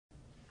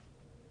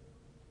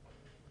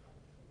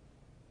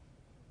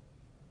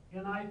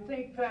And I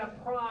think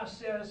that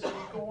process is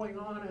going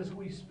on as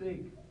we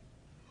speak.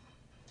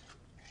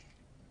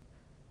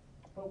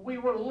 But we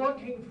were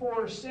looking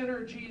for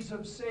synergies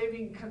of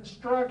saving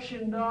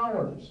construction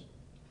dollars.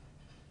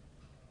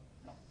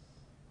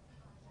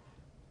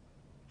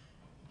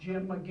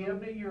 Jim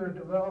McGivney, you're a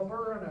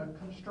developer and a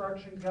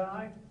construction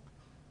guy.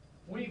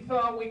 We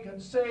thought we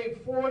could save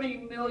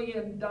 $40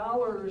 million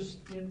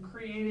in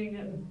creating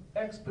an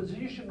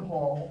exposition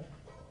hall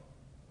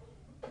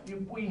if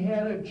we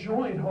had a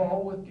joint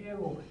hall with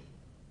gallery.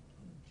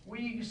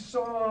 We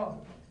saw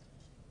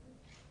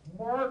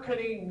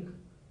marketing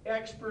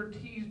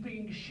expertise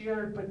being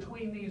shared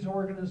between these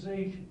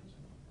organizations.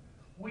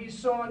 We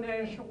saw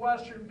National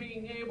Western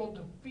being able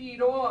to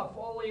feed off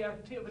all the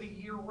activity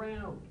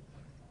year-round.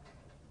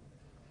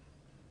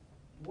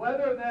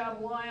 Whether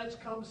that alliance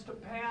comes to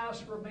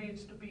pass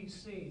remains to be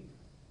seen.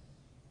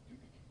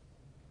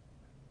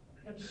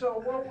 And so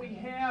what we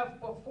have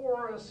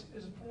before us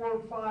is 4 or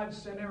 5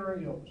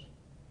 scenarios,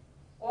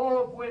 all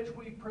of which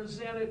we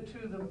presented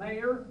to the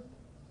mayor,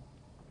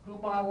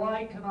 whom I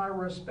like and I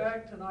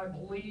respect, and I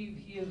believe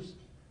he is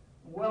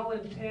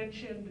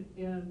well-intentioned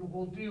and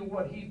will do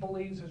what he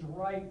believes is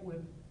right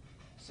with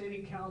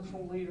city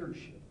council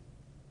leadership.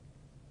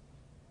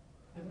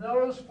 And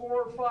those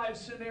 4 or 5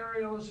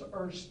 scenarios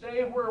are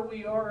stay where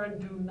we are and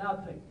do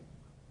nothing.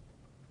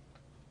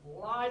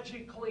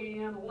 Logically,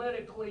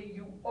 analytically,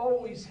 you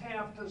always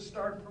have to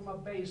start from a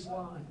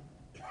baseline.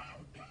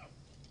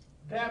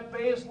 That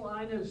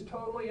baseline is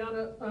totally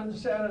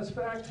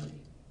unsatisfactory,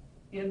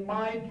 in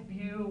my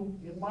view,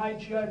 in my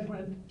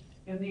judgment,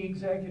 in the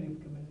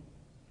executive committee.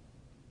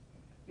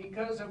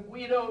 Because if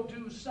we don't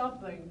do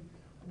something,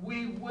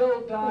 we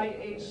will die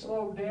a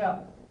slow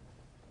death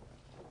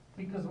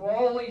because of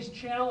all these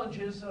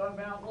challenges that I've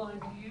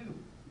outlined to you.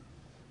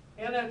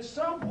 And at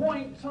some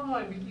point in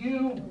time,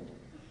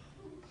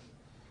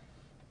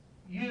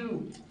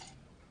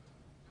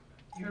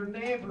 your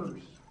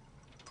neighbors,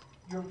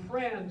 your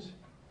friends,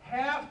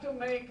 have to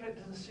make a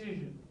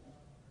decision.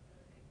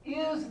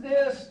 Is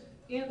this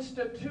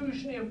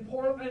institution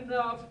important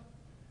enough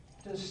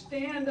to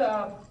stand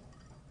up,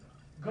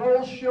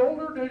 go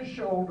shoulder to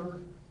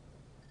shoulder,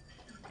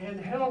 and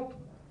help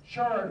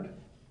chart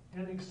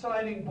an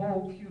exciting,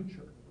 bold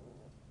future?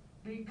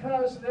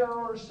 Because there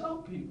are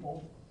some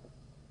people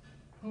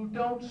who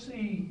don't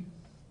see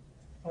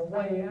a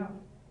way out.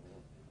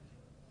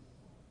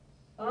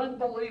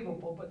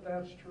 Unbelievable, but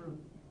that's true.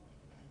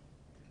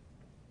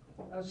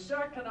 A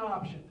second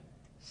option,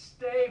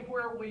 stay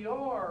where we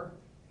are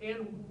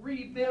and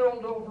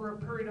rebuild over a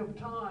period of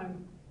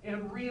time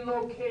and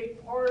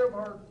relocate part of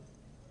our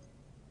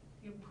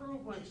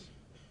improvements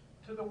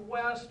to the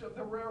west of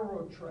the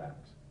railroad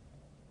tracks.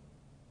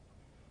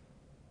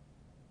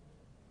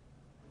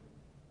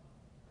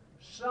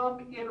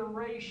 Some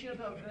iteration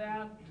of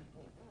that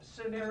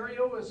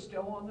scenario is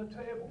still on the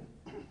table.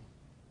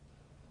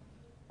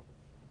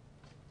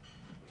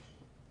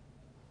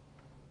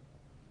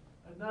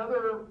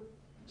 Another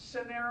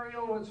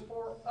scenario is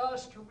for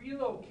us to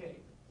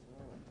relocate.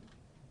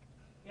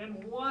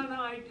 And one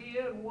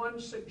idea and one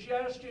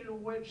suggestion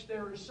in which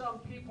there are some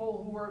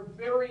people who are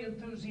very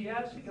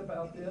enthusiastic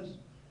about this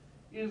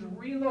is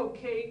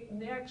relocate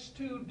next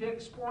to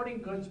Dick's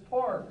Sporting Goods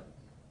Park,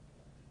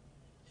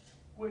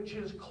 which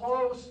is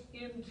close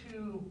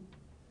into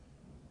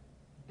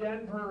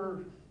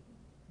Denver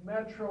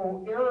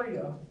metro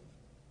area.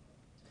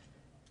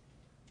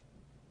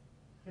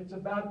 It's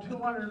about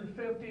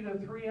 250 to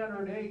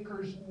 300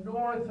 acres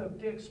north of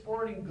Dick's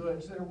Sporting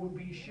Goods. There would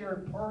be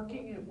shared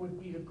parking. It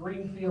would be a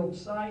greenfield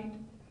site.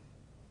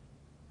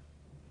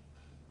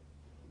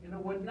 And it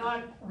would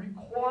not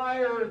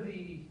require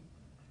the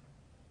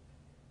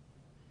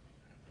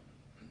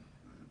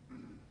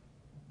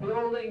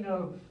building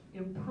of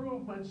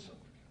improvements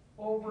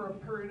over a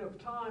period of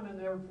time and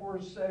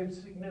therefore save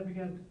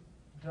significant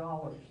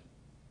dollars.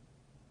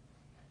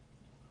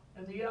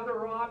 And the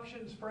other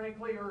options,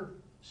 frankly, are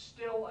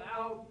still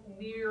out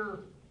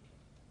near,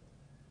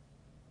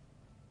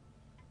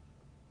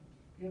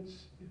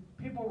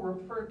 people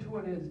refer to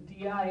it as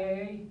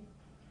DIA.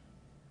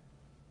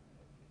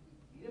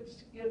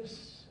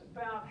 It's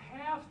about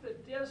half the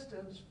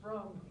distance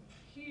from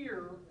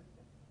here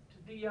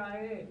to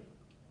DIA.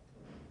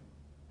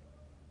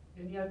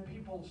 And yet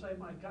people say,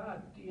 my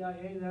God,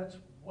 DIA, that's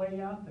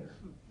way out there.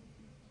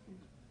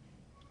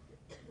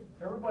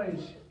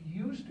 Everybody's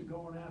used to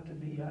going out to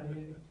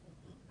DIA.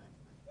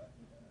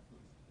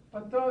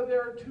 But though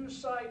there are 2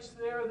 sites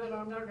there that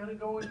I'm not going to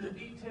go into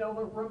detail,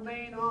 that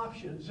remain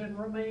options and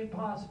remain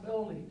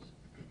possibilities.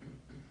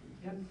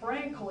 And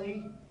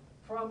frankly,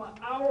 from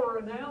our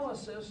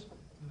analysis,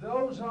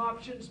 those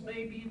options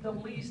may be the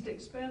least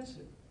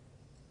expensive.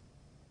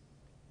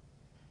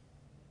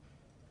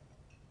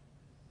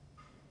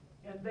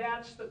 And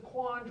that's the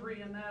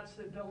quandary and that's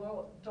the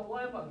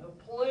dilemma.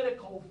 The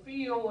political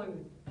feel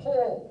and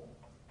pull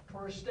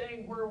for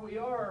staying where we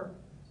are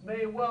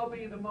may well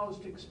be the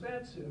most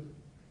expensive.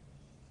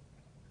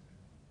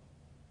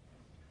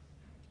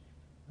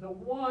 the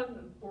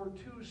one or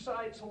two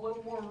sites a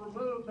little more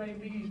removed may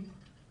be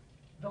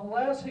the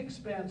less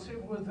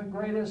expensive with the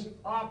greatest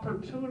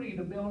opportunity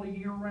to build a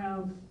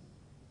year-round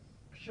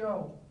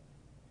show.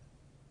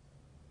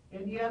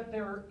 And yet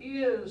there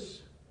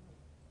is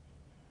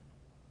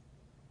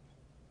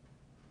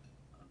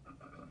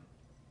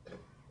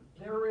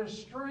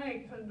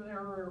strength and there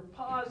are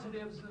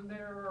positives and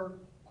there are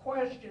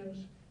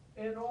questions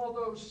in all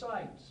those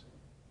sites.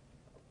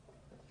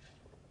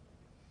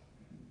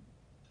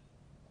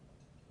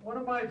 One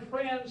of my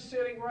friends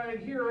sitting right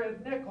here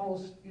at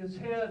Nichols is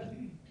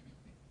head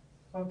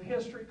of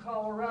History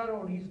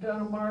Colorado, and he's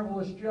done a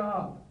marvelous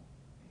job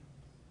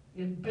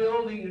in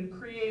building and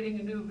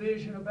creating a new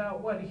vision about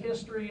what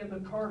history in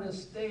the Carter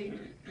State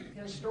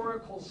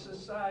Historical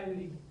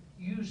Society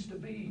used to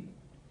be.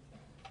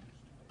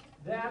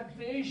 That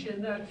vision,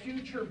 that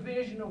future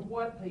vision of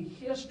what the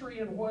history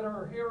and what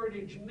our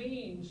heritage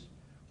means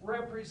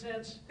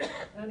represents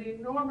an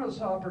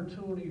enormous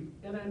opportunity,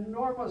 an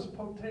enormous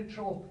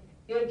potential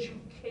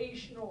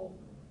educational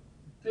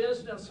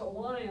business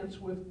alliance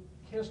with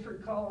History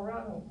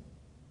Colorado.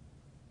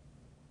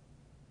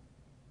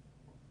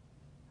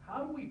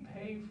 How do we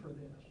pay for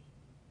this?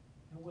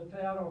 And with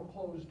that, I'll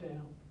close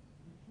down.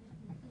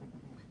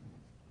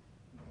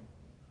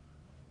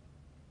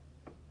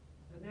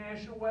 The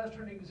National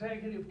Western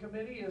Executive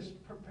Committee is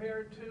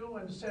prepared to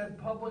and said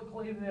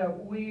publicly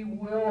that we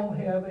will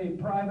have a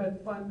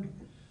private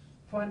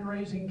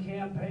fundraising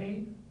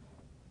campaign.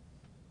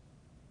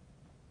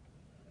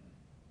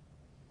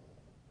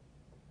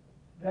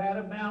 That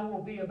amount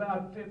will be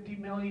about $50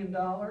 million.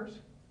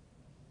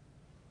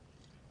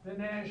 The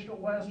National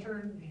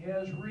Western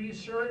has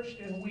researched,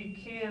 and we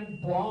can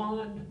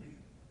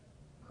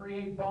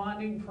create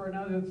bonding for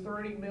another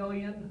 $30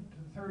 million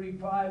to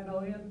 $35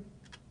 million.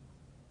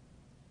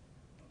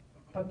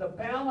 But the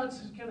balance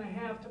is going to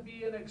have to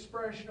be an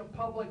expression of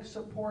public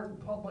support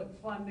and public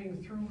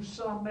funding through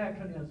some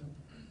mechanism.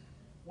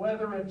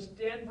 Whether it's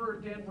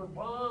Denver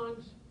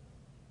bonds,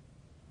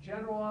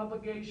 general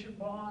obligation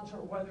bonds,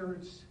 or whether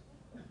it's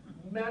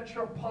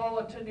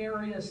metropolitan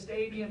area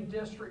stadium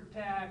district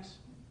tax,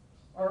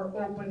 are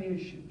open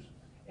issues.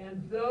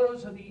 And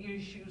those are the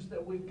issues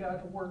that we've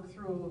got to work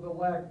through over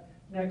the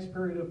next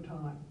period of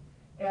time,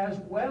 as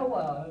well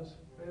as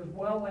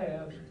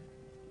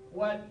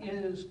what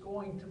is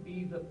going to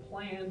be the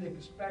planned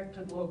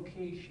expected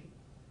location,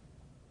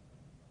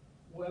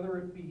 whether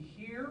it be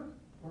here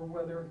or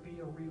whether it be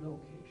a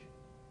relocation.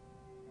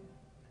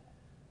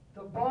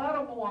 The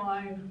bottom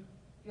line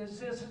is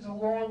this is a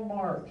long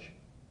march.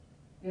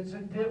 It's a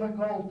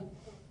difficult,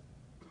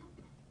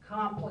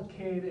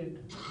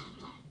 complicated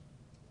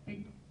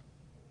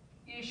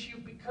issue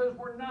because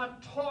we're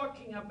not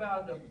talking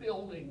about a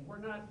building. We're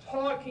not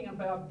talking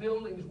about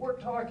buildings. We're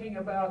talking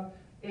about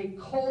a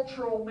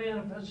cultural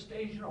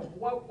manifestation of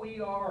what we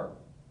are.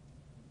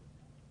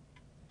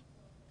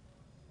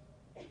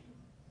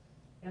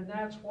 And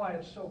that's why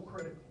it's so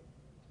critical.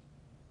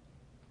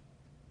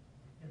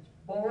 It's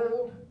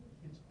bold,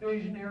 it's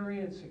visionary,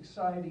 it's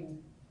exciting.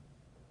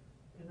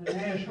 And the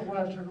National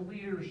Western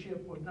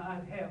leadership would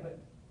not have it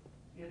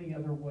any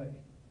other way.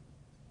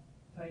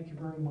 Thank you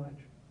very much.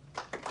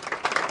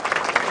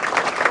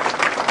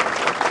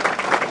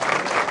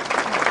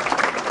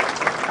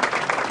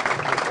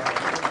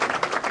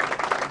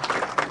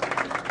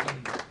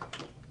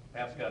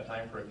 Pat's got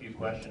time for a few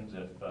questions.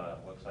 If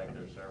looks like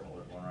there's several.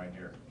 There's one right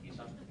here.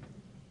 Kisa?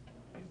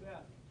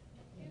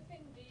 If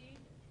indeed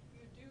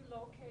you do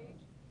locate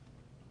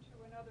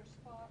to another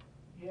spot,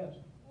 Yes.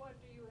 what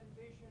do you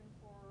envision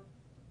for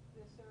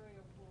this area?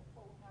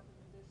 What will happen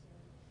in this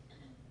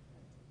area?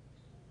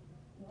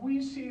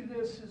 We see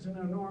this as an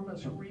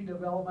enormous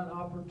redevelopment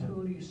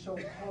opportunity so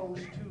close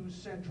to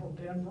central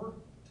Denver,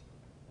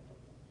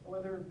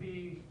 whether it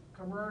be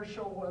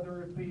commercial,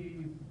 whether it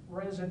be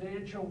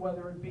residential,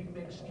 whether it be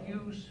mixed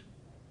use.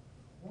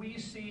 We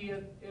see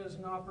it as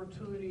an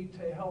opportunity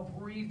to help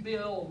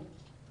rebuild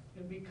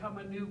and become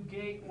a new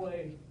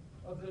gateway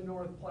of the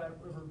North Platte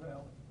River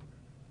Valley.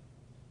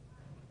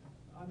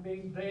 I'm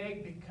being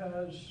vague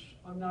because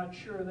I'm not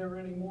sure there are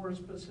any more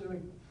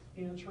specific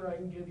answer I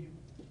can give you.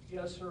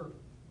 Yes, sir.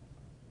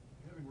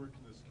 Having worked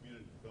in this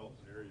community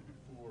development area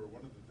before,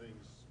 one of the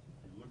things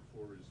you look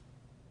for is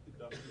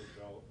industrial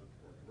development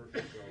or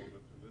commercial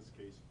development, in this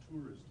case,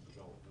 tourist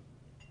development.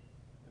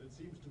 And it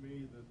seems to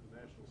me that the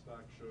National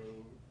Stock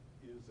Show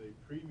is a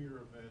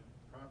premier event,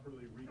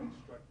 properly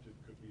reconstructed,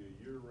 could be a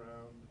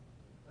year-round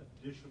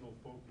additional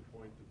focal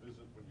point to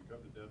visit when you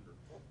come to Denver.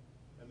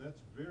 And that's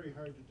very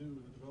hard to do in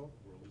the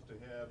development world, is to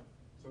have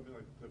something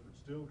like the Clifford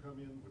Still come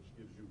in, which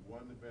gives you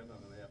one event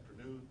on an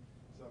afternoon,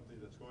 something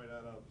that's going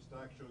on out at the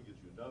stock show gives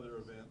you another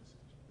event.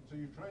 And so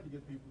you're trying to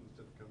get people,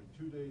 instead of coming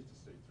 2 days, to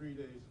stay 3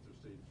 days. If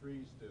they're staying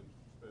 3,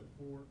 spend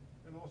 4,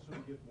 and also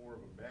to get more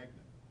of a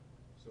magnet.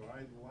 So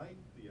I like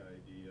the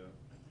idea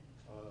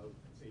of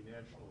a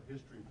national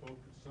history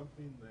focus,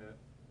 something that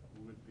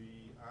would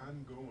be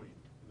ongoing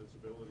in its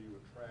ability to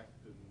attract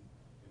and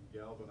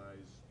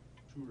galvanize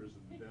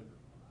tourism in Denver.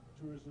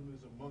 Tourism is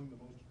among the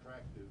most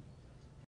attractive